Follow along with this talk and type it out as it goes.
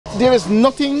there is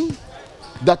nothing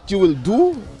that you will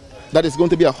do that is going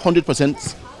to be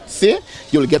 100% say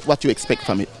you'll get what you expect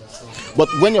from it. But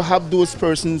when you have those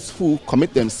persons who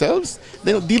commit themselves,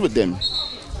 then you deal with them.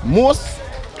 Most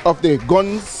of the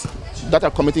guns that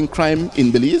are committing crime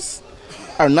in Belize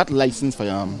are not licensed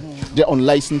firearms. They're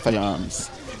unlicensed firearms.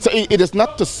 So it is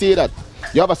not to say that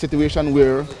you have a situation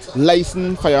where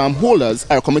licensed firearm holders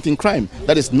are committing crime.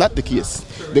 That is not the case.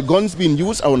 The guns being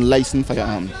used are unlicensed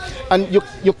firearms. And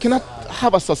you cannot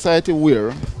have a society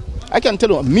where, I can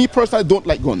tell you, me personally don't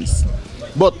like guns,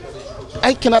 but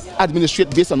I cannot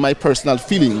administrate based on my personal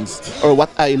feelings or what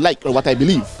I like or what I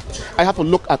believe. I have to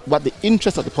look at what the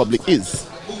interest of the public is.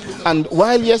 And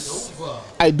while, yes,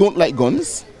 I don't like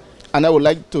guns, and I would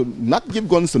like to not give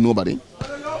guns to nobody,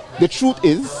 the truth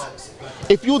is,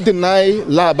 if you deny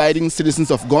law-abiding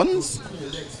citizens of guns,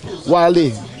 while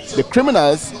the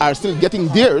criminals are still getting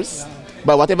theirs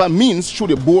by whatever means, through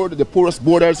the porous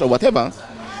borders or whatever,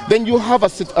 then you have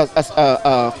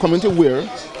a community where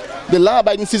the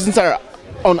law-abiding citizens are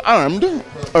unarmed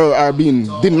or are being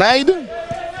denied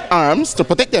arms to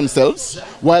protect themselves,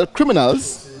 while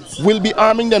criminals will be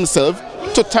arming themselves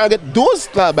to target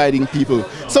those law-abiding people.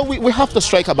 So we have to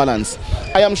strike a balance.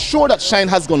 I am sure that Shine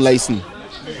has gun license.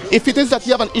 If it is that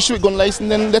you have an issue with gun license,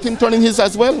 then let him turn in his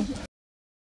as well.